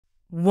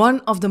One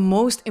of the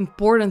most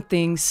important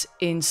things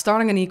in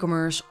starting an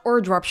e-commerce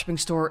or dropshipping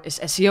store is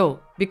SEO.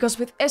 Because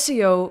with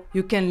SEO,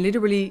 you can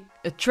literally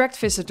attract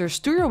visitors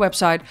to your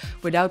website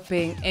without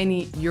paying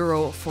any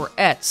euro for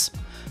ads.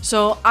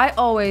 So I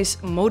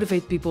always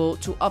motivate people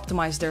to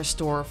optimize their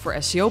store for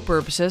SEO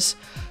purposes,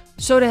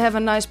 so they have a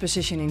nice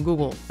position in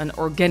Google, an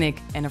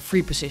organic and a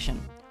free position.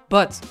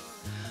 But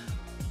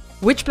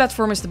which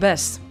platform is the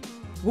best?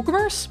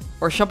 WooCommerce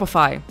or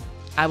Shopify?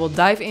 I will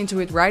dive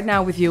into it right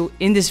now with you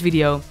in this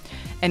video.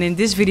 And in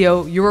this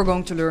video, you are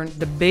going to learn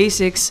the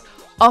basics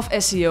of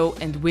SEO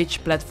and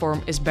which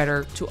platform is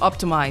better to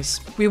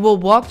optimize. We will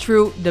walk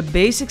through the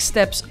basic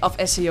steps of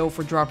SEO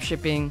for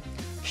dropshipping,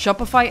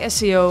 Shopify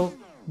SEO,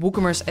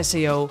 WooCommerce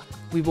SEO.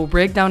 We will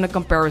break down the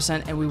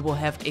comparison and we will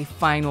have a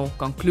final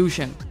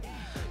conclusion.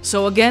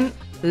 So again,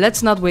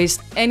 let's not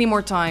waste any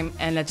more time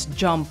and let's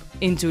jump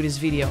into this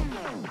video.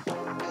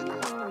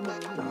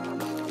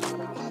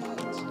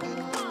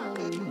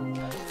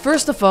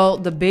 First of all,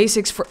 the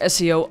basics for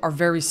SEO are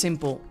very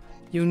simple.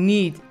 You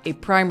need a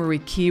primary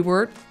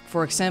keyword.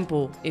 For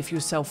example, if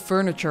you sell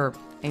furniture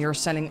and you're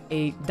selling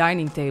a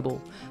dining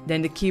table,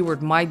 then the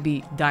keyword might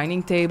be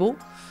dining table.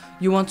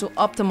 You want to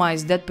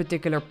optimize that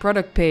particular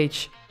product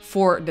page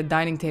for the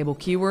dining table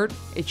keyword.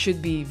 It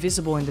should be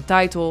visible in the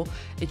title,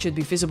 it should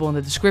be visible in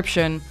the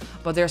description,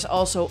 but there's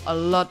also a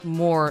lot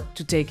more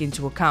to take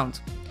into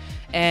account.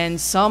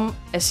 And some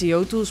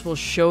SEO tools will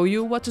show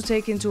you what to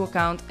take into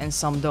account and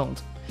some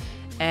don't.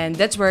 And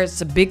that's where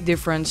it's a big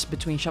difference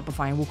between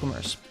Shopify and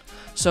WooCommerce.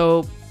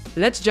 So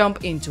let's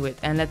jump into it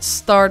and let's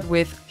start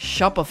with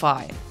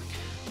Shopify.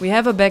 We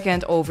have a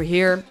backend over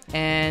here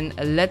and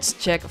let's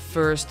check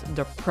first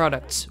the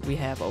products we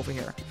have over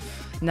here.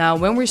 Now,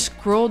 when we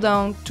scroll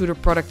down to the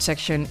product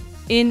section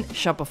in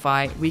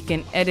Shopify, we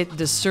can edit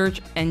the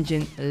search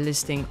engine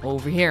listing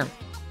over here.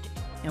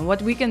 And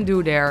what we can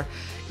do there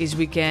is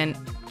we can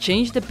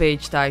change the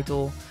page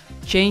title,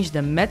 change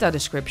the meta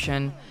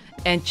description,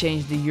 and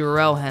change the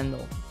URL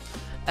handle.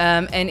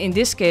 And in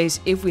this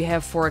case, if we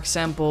have, for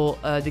example,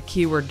 the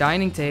keyword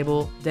dining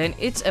table, then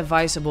it's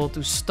advisable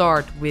to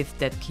start with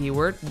that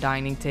keyword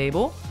dining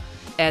table,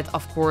 add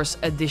of course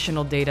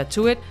additional data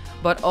to it,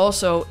 but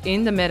also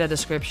in the meta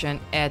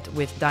description add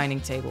with dining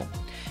table.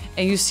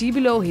 And you see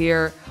below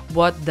here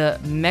what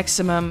the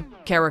maximum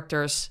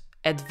characters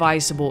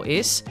advisable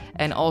is,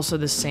 and also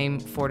the same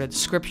for the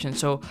description.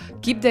 So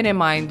keep that in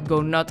mind, go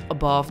not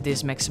above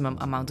this maximum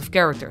amount of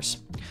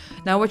characters.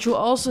 Now what you'll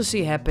also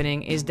see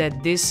happening is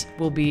that this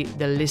will be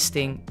the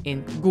listing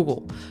in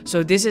Google.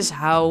 So this is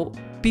how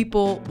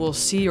people will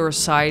see your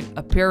site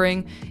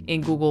appearing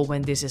in Google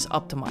when this is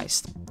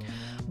optimized.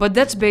 But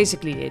that's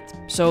basically it.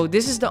 So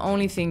this is the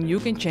only thing you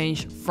can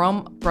change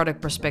from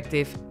product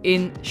perspective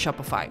in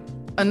Shopify.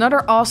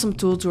 Another awesome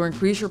tool to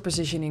increase your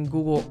position in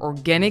Google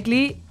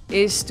organically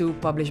is to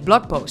publish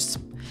blog posts.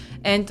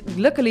 And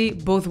luckily,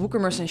 both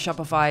WooCommerce and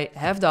Shopify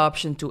have the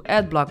option to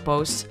add blog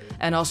posts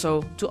and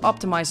also to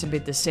optimize a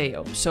bit the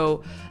SEO.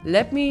 So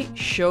let me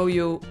show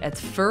you at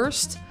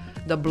first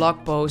the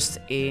blog post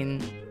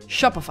in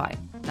Shopify.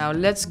 Now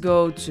let's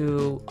go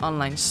to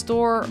online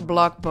store,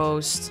 blog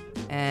post,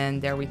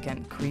 and there we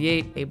can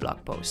create a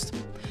blog post.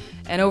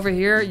 And over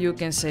here you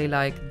can say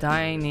like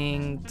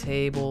dining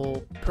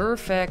table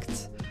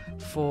perfect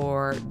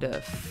for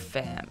the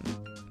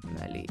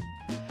family.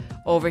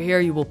 Over here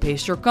you will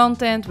paste your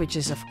content, which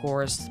is of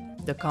course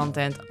the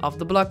content of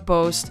the blog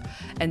post.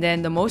 And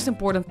then the most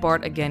important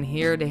part, again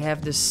here they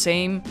have the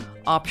same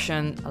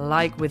option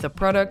like with a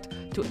product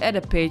to add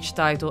a page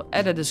title,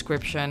 add a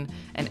description,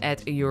 and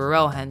add a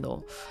URL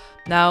handle.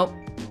 Now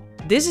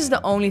this is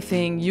the only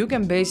thing you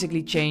can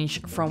basically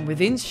change from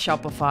within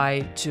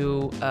Shopify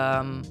to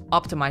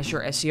optimize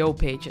your SEO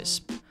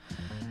pages.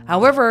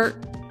 However,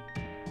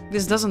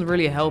 this doesn't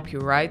really help you,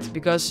 right?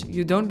 Because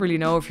you don't really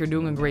know if you're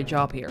doing a great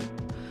job here.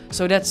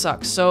 So that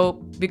sucks. So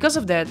because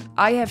of that,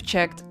 I have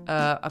checked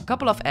a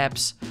couple of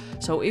apps.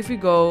 So if we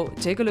go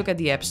take a look at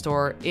the App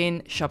Store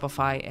in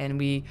Shopify and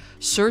we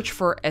search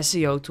for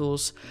SEO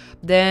tools,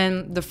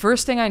 then the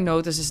first thing I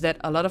notice is that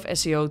a lot of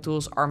SEO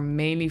tools are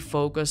mainly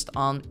focused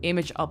on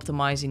image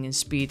optimizing and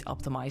speed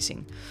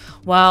optimizing.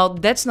 Well,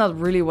 that's not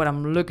really what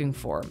I'm looking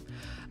for.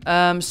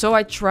 So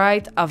I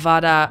tried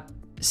Avada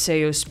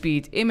SEO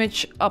Speed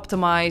Image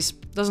Optimize,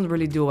 doesn't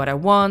really do what I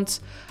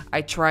want.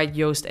 I tried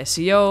Yoast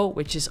SEO,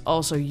 which is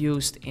also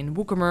used in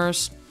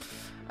WooCommerce.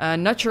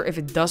 Not sure if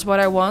it does what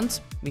I want.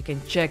 We can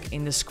check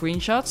in the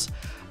screenshots.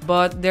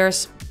 But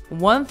there's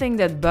one thing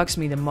that bugs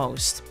me the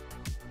most.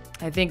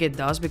 I think it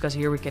does because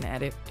here we can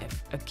add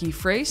a key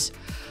phrase.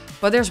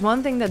 But there's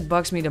one thing that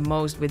bugs me the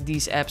most with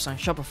these apps on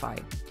Shopify.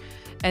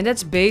 And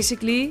that's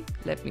basically,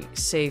 let me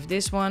save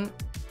this one.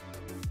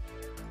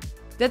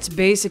 That's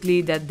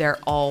basically that they're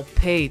all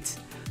paid.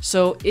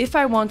 So if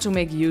I want to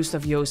make use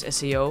of Yoast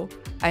SEO,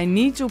 I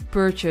need to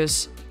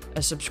purchase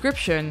a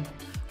subscription,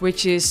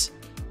 which is,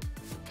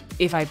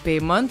 if I pay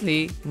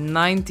monthly,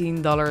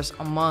 $19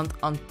 a month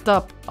on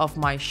top of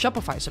my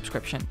Shopify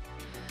subscription.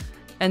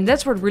 And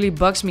that's what really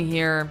bugs me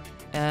here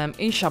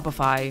in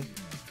Shopify,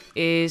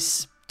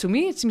 is to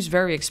me it seems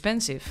very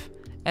expensive.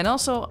 And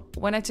also,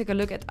 when I take a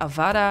look at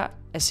Avada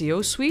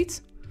SEO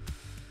Suite,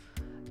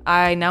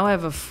 I now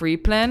have a free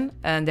plan,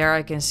 and there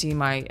I can see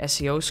my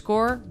SEO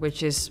score,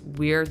 which is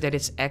weird that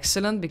it's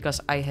excellent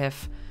because I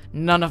have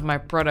none of my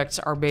products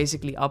are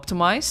basically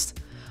optimized.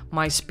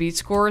 My speed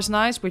score is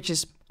nice, which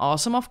is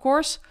awesome, of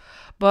course,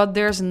 but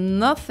there's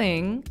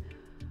nothing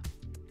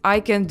I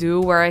can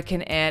do where I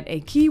can add a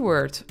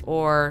keyword,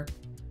 or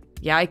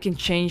yeah, I can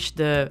change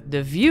the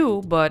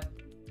view, but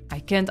I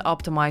can't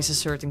optimize a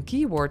certain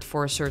keyword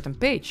for a certain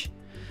page.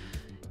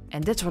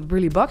 And that's what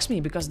really bugs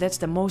me, because that's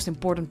the most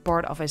important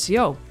part of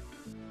SEO.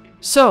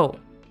 So,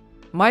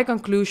 my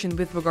conclusion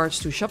with regards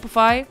to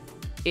Shopify,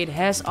 it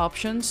has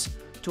options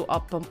to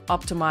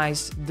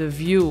optimize the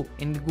view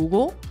in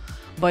Google,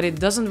 but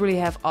it doesn't really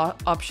have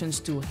options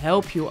to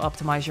help you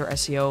optimize your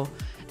SEO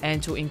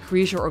and to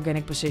increase your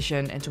organic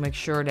position and to make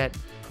sure that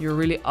you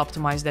really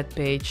optimize that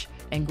page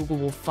and Google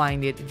will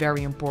find it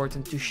very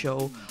important to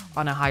show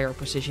on a higher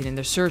position in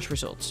the search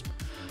results.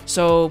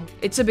 So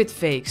it's a bit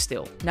fake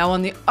still. Now,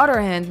 on the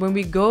other hand, when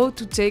we go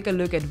to take a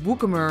look at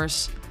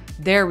WooCommerce,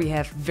 there we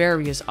have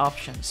various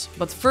options.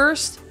 But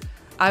first,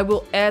 I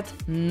will add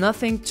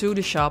nothing to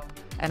the shop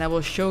and I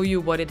will show you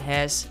what it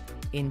has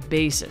in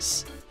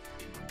basis.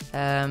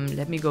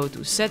 Let me go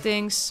to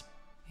settings.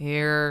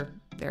 Here,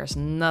 there's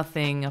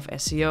nothing of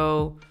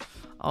SEO.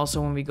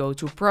 Also, when we go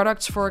to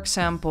products, for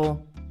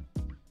example,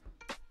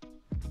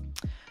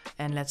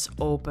 and let's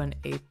open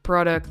a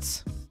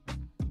product,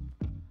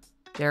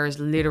 there is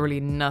literally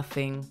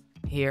nothing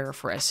here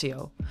for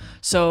SEO.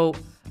 So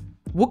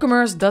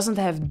WooCommerce doesn't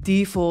have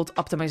default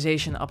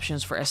optimization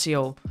options for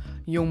SEO.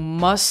 You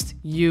must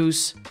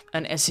use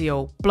an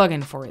SEO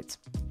plugin for it.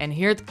 And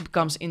here it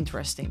becomes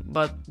interesting,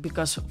 but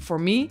because for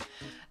me,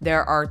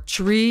 there are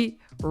 3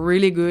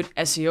 really good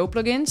SEO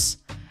plugins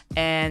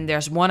and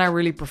there's one I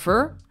really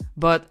prefer,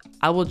 but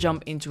I will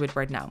jump into it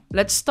right now.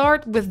 Let's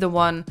start with the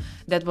one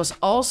that was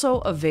also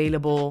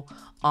available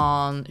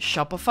on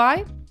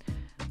Shopify.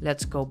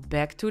 Let's go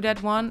back to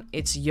that one.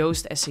 It's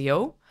Yoast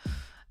SEO.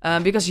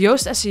 Because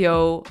Yoast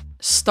SEO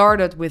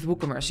started with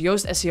WooCommerce.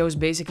 Yoast SEO is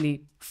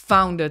basically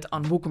founded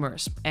on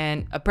WooCommerce.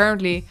 And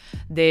apparently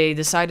they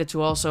decided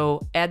to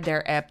also add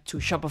their app to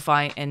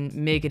Shopify and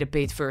make it a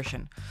paid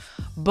version.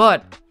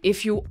 But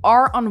if you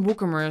are on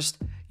WooCommerce,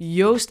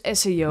 Yoast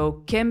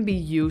SEO can be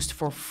used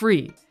for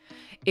free.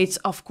 It's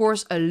of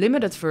course a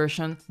limited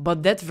version,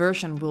 but that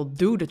version will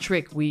do the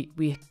trick.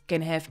 We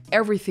can have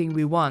everything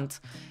we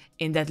want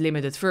in that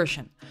limited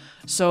version.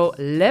 So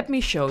let me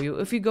show you.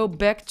 If we go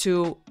back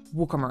to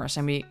WooCommerce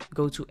and we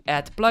go to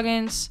add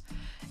plugins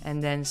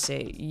and then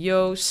say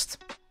Yoast,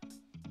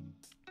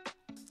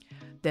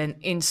 then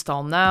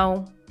install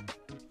now,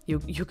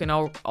 you can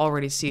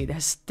already see it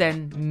has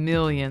 10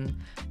 million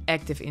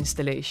active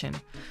installation.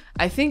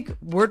 I think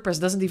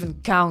WordPress doesn't even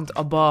count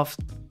above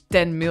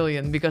 10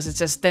 million because it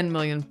says 10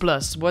 million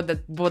plus. What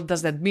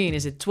does that mean?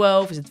 Is it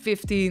 12? Is it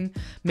 15?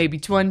 Maybe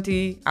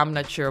 20? I'm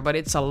not sure, but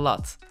it's a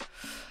lot.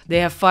 They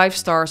have 5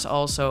 stars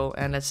also,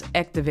 and let's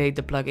activate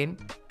the plugin.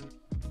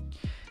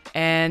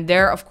 And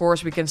there, of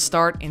course, we can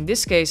start, in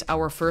this case,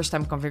 our first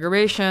time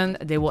configuration.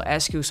 They will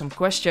ask you some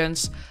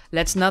questions.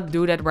 Let's not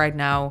do that right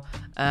now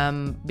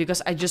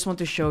because I just want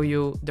to show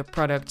you the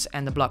products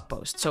and the blog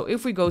post. So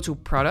if we go to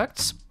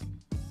products,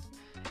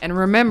 and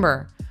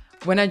remember,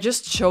 when I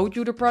just showed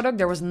you the product,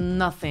 there was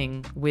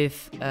nothing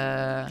with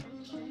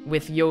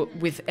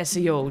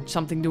SEO,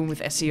 something doing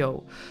with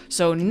SEO.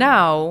 So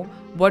now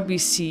what we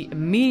see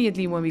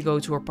immediately when we go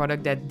to our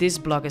product, that this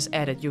blog is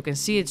added. You can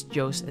see it's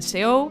Yoast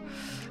SEO.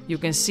 You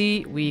can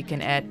see we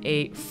can add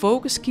a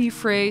focus key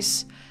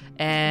phrase,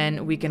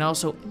 and we can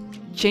also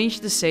change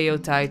the SEO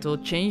title,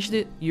 change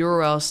the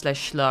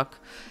URL/slug,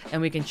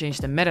 and we can change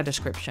the meta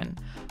description.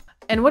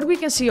 And what we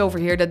can see over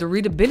here, that the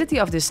readability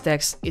of this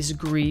text is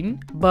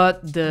green,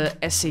 but the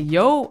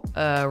SEO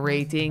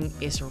rating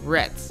is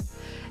red.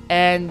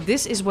 And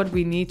this is what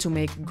we need to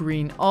make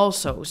green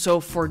also. So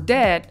for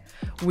that,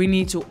 we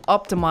need to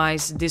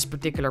optimize this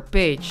particular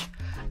page.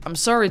 I'm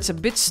sorry, it's a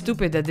bit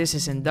stupid that this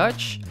is in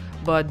Dutch,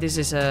 but this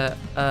is a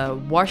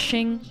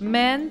washing,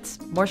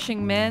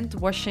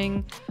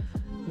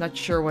 not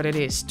sure what it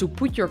is, to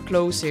put your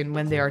clothes in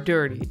when they are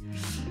dirty.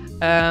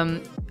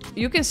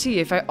 You can see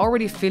if I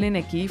already fill in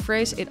a key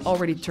phrase, it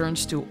already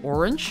turns to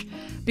orange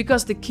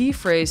because the key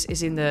phrase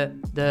is in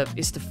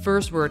is the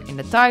first word in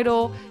the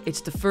title,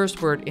 it's the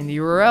first word in the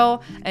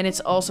URL, and it's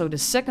also the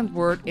second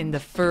word in the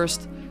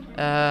first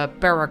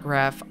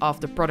paragraph of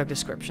the product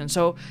description.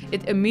 So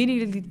it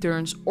immediately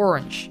turns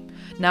orange.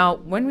 Now,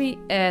 when we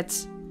add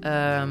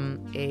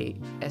a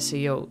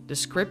SEO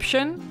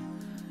description,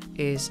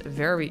 is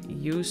very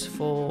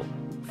useful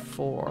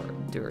for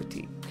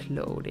dirty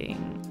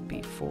clothing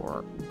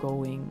before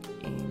going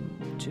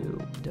into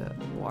the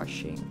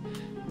washing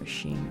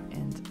machine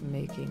and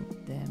making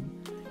them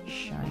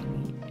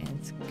shiny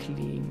and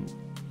clean.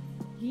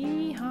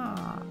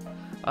 Yeehaw!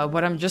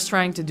 What I'm just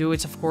trying to do,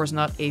 it's of course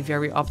not a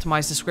very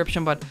optimized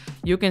description, but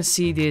you can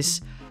see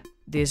this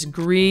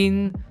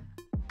green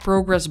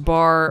progress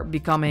bar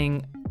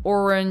becoming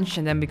orange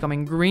and then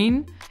becoming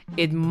green,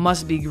 it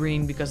must be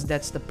green because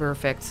that's the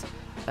perfect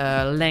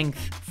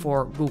length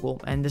for Google.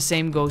 And the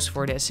same goes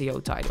for the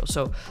SEO title.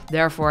 So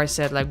therefore I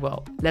said like,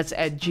 well, let's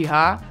add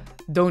jihad.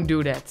 Don't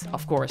do that,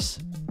 of course,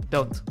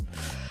 don't.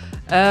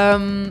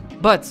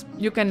 But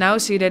you can now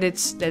see that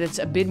it's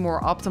a bit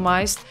more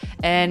optimized,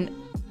 and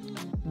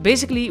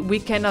basically we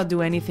cannot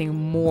do anything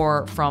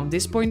more from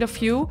this point of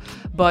view.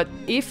 But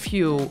if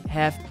you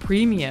have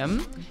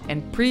premium,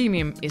 and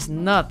premium is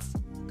not,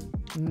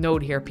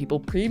 note here people,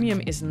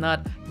 premium is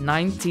not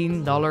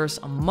 $19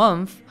 a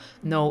month.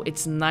 No,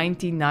 it's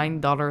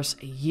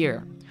 $99 a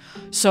year.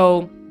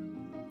 So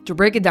to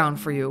break it down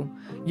for you,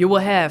 you will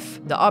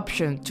have the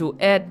option to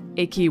add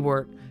a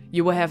keyword.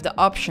 You will have the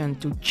option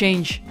to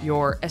change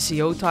your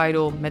SEO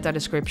title, meta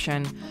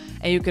description,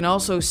 and you can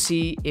also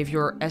see if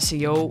your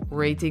SEO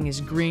rating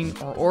is green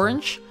or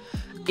orange.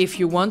 If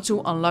you want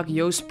to unlock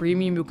Yoast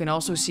Premium, you can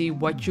also see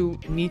what you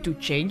need to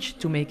change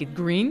to make it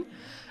green.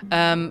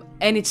 And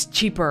it's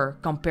cheaper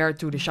compared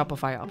to the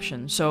Shopify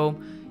option. So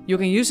you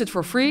can use it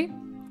for free,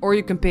 or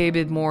you can pay a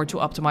bit more to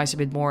optimize a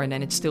bit more, and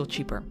then it's still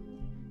cheaper.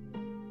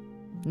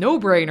 No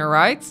brainer,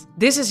 right?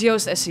 This is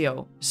Yoast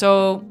SEO.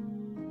 So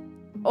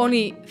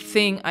only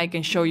thing I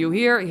can show you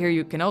here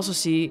you can also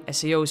see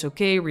SEO is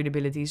okay,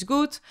 readability is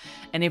good.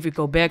 And if we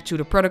go back to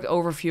the product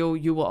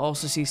overview, you will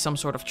also see some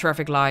sort of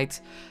traffic light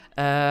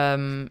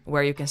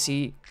where you can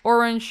see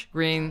orange,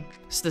 green,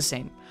 it's the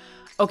same.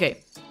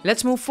 Okay,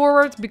 let's move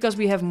forward because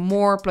we have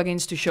more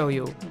plugins to show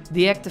you.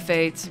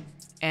 Deactivate,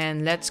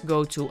 and let's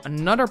go to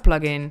another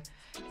plugin,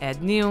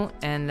 add new,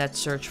 and let's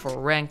search for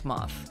Rank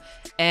Math.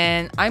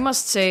 And I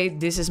must say,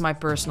 this is my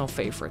personal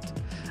favorite.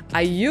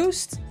 I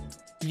used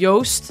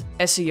Yoast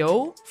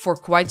SEO for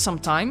quite some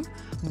time,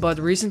 but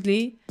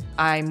recently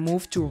I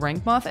moved to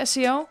Rank Math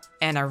SEO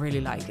and I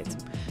really like it.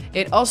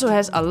 It also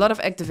has a lot of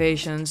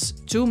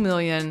activations, 2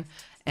 million,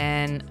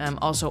 and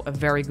also a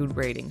very good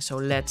rating. So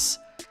let's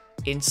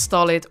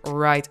install it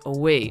right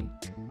away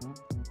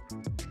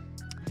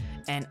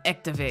and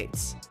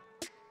activate.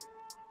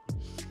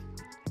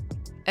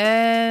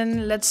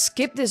 And let's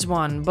skip this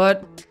one,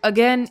 but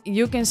again,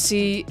 you can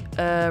see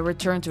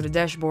return to the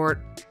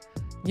dashboard.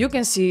 You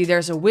can see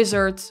there's a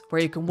wizard where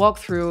you can walk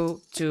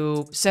through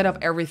to set up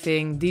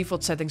everything,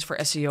 default settings for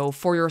SEO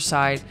for your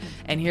site.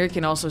 And here you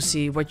can also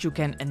see what you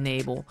can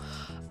enable.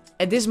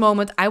 At this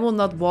moment, I will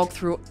not walk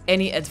through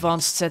any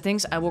advanced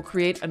settings. I will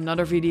create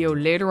another video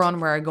later on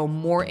where I go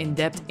more in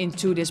depth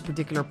into this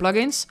particular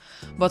plugins.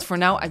 But for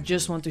now, I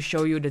just want to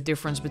show you the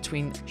difference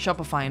between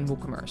Shopify and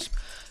WooCommerce.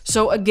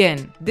 So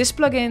again, this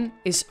plugin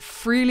is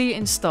freely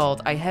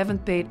installed. I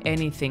haven't paid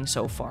anything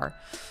so far.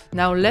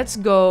 Now let's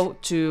go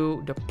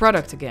to the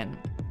product again.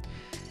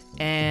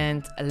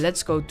 And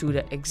let's go to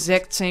the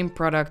exact same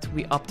product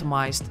we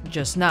optimized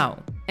just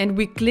now. And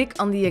we click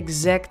on the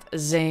exact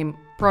same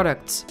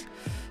product.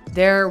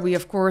 There we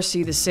of course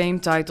see the same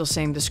title,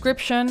 same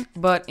description,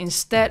 but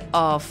instead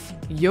of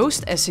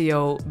Yoast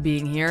SEO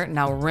being here,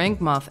 now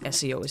Rank Math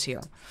SEO is here.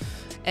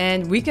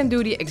 And we can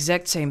do the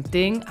exact same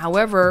thing.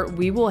 However,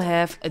 we will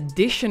have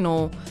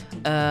additional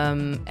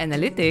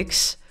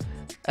analytics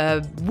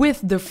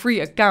with the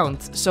free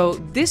account. So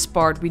this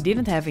part we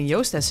didn't have in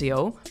Yoast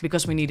SEO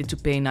because we needed to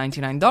pay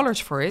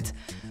 $99 for it.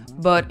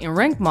 But in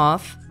Rank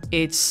Math,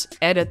 it's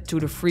added to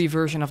the free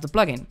version of the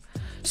plugin.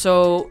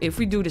 So if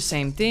we do the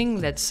same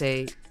thing, let's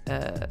say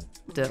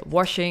the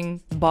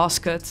washing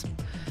basket,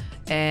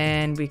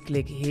 and we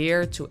click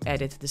here to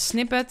edit the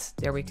snippet.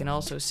 There we can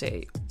also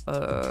say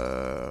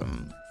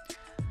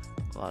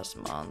last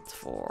month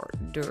for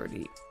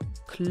dirty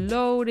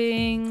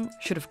clothing.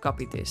 Should have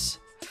copied this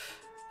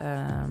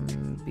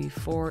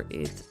before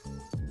it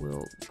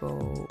will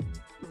go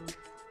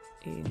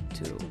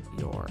into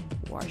your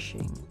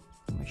washing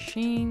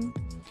machine.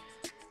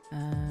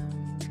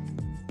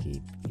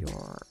 Keep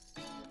your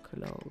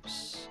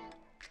clothes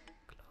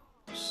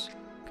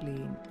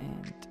clean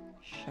and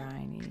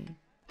shiny.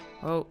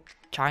 Oh,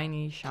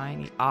 shiny.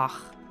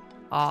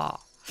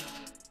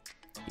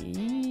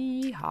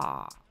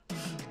 Yeehaw.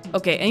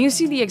 Okay, and you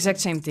see the exact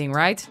same thing,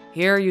 right?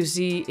 Here you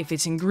see if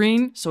it's in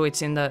green, so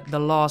it's in the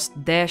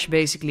last dash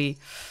basically.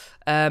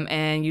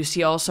 And you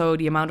see also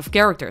the amount of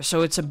characters.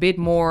 So it's a bit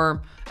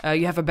more,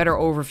 you have a better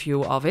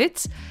overview of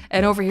it.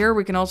 And over here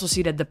we can also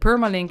see that the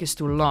permalink is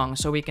too long.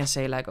 So we can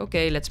say like,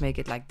 okay, let's make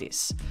it like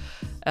this.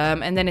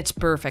 And then it's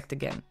perfect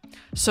again.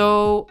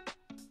 So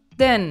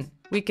then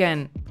we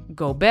can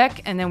go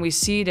back and then we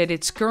see that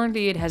it's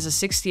currently, it has a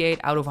 68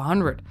 out of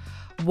 100.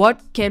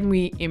 What can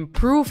we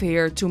improve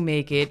here to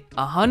make it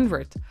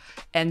 100?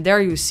 And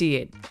there you see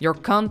it. Your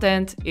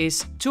content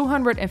is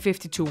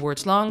 252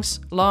 words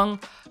long.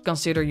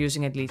 Consider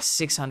using at least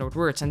 600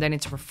 words. And then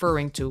it's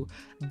referring to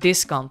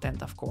this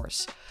content, of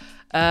course.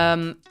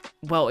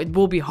 Well, it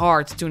will be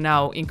hard to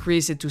now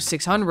increase it to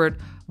 600,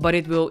 but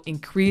it will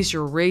increase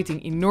your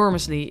rating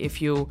enormously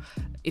if you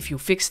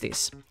fix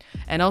this.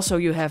 And also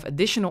you have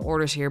additional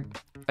orders here,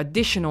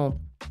 additional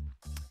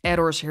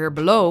errors here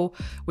below,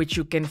 which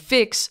you can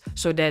fix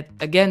so that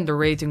again the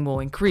rating will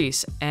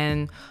increase,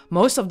 and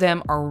most of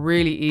them are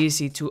really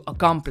easy to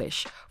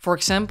accomplish. For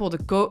example,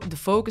 the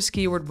focus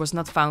keyword was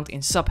not found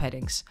in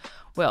subheadings.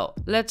 Well,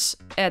 let's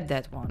add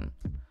that one.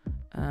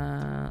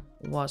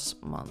 Was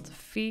month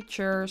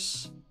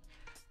features,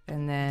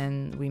 and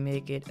then we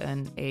make it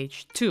an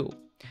H2,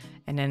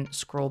 and then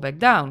scroll back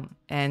down,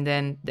 and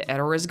then the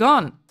error is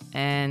gone,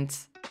 and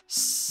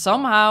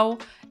somehow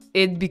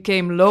it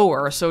became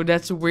lower, so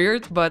that's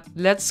weird, but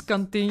let's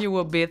continue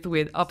a bit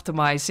with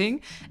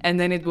optimizing, and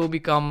then it will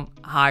become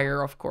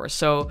higher, of course.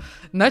 So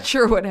not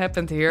sure what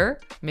happened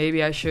here.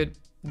 Maybe I should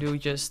do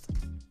just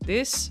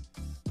this.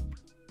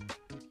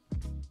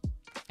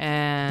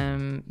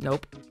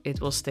 Nope,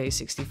 it will stay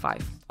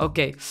 65.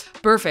 Okay,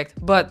 perfect.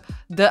 But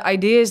the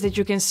idea is that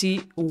you can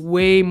see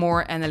way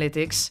more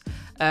analytics,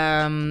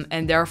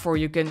 and therefore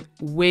you can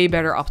way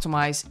better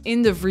optimize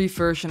in the free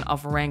version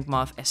of Rank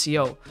Math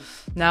SEO.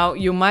 Now,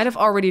 you might have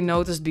already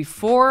noticed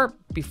before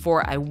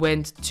I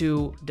went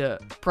to the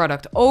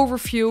product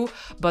overview,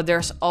 but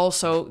there's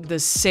also the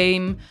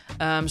same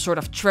sort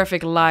of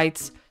traffic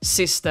light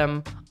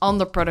system on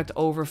the product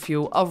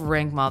overview of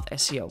Rank Math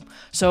SEO.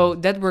 So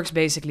that works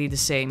basically the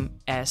same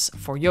as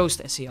for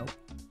Yoast SEO.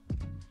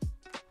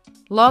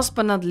 Last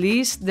but not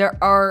least, there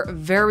are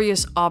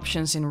various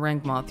options in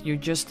Rank Math. You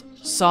just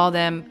saw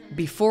them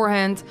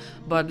beforehand,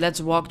 but let's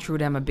walk through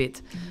them a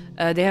bit.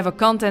 They have a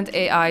content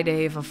AI,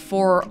 they have a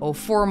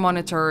 404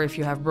 monitor if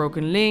you have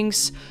broken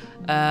links.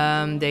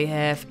 They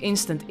have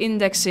instant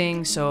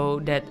indexing so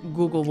that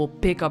Google will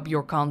pick up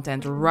your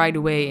content right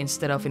away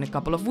instead of in a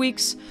couple of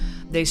weeks.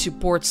 They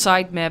support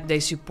sitemap, they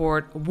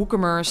support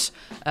WooCommerce.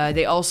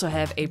 They also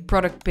have a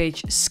product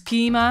page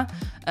schema,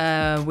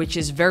 which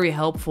is very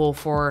helpful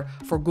for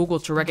Google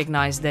to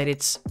recognize that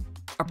it's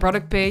a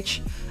product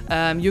page.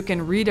 You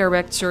can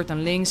redirect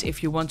certain links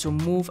if you want to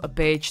move a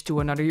page to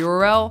another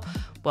URL,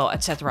 well,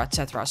 etc,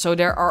 etc. So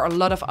there are a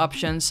lot of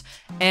options,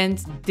 and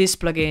this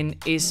plugin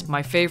is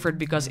my favorite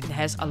because it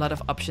has a lot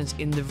of options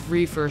in the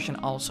free version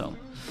also.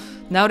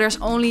 Now there's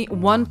only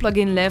one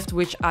plugin left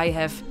which I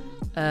have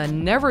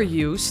never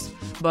used,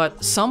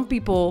 but some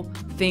people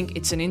think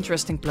it's an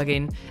interesting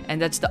plugin,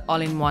 and that's the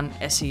all-in-one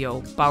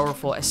SEO,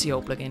 powerful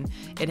SEO plugin.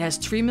 It has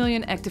 3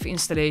 million active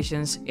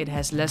installations, it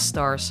has less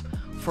stars.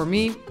 For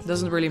me, it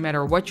doesn't really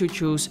matter what you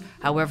choose.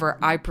 However,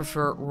 I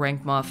prefer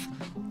Rank Math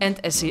and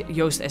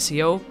Yoast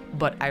SEO,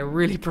 but I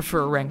really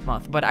prefer Rank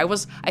Math. But I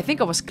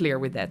think I was clear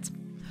with that.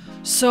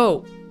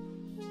 So,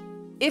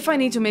 if I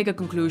need to make a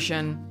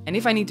conclusion and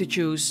if I need to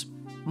choose,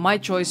 my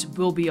choice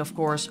will be, of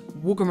course,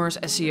 WooCommerce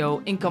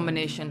SEO in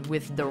combination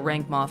with the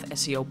Rank Math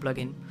SEO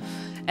plugin.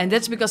 And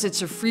that's because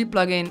it's a free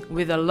plugin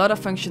with a lot of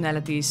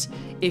functionalities.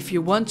 If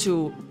you want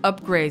to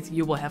upgrade,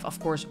 you will have, of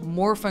course,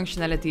 more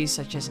functionalities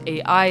such as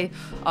AI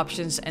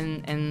options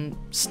and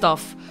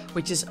stuff,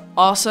 which is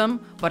awesome.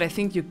 But I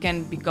think you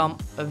can become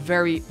a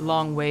very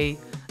long way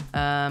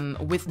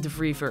with the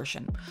free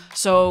version.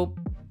 So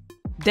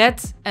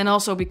that, and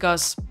also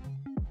because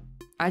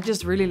I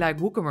just really like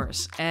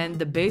WooCommerce, and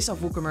the base of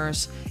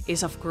WooCommerce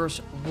is, of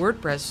course,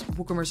 WordPress.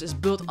 WooCommerce is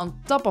built on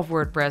top of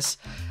WordPress.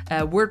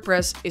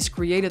 WordPress is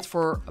created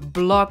for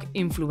blog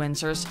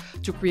influencers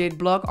to create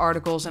blog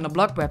articles and a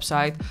blog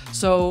website.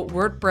 So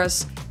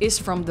WordPress is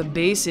from the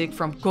basic,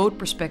 from code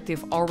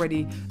perspective,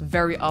 already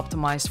very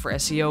optimized for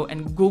SEO,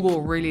 and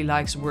Google really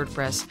likes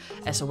WordPress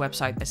as a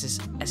website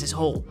as its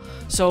whole.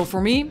 So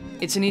for me,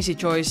 it's an easy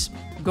choice.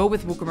 Go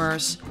with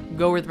WooCommerce,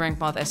 go with Rank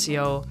Math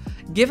SEO.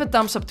 Give a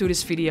thumbs up to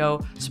this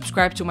video,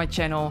 subscribe to my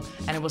channel,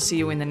 and I will see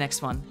you in the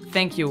next one.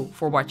 Thank you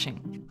for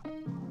watching.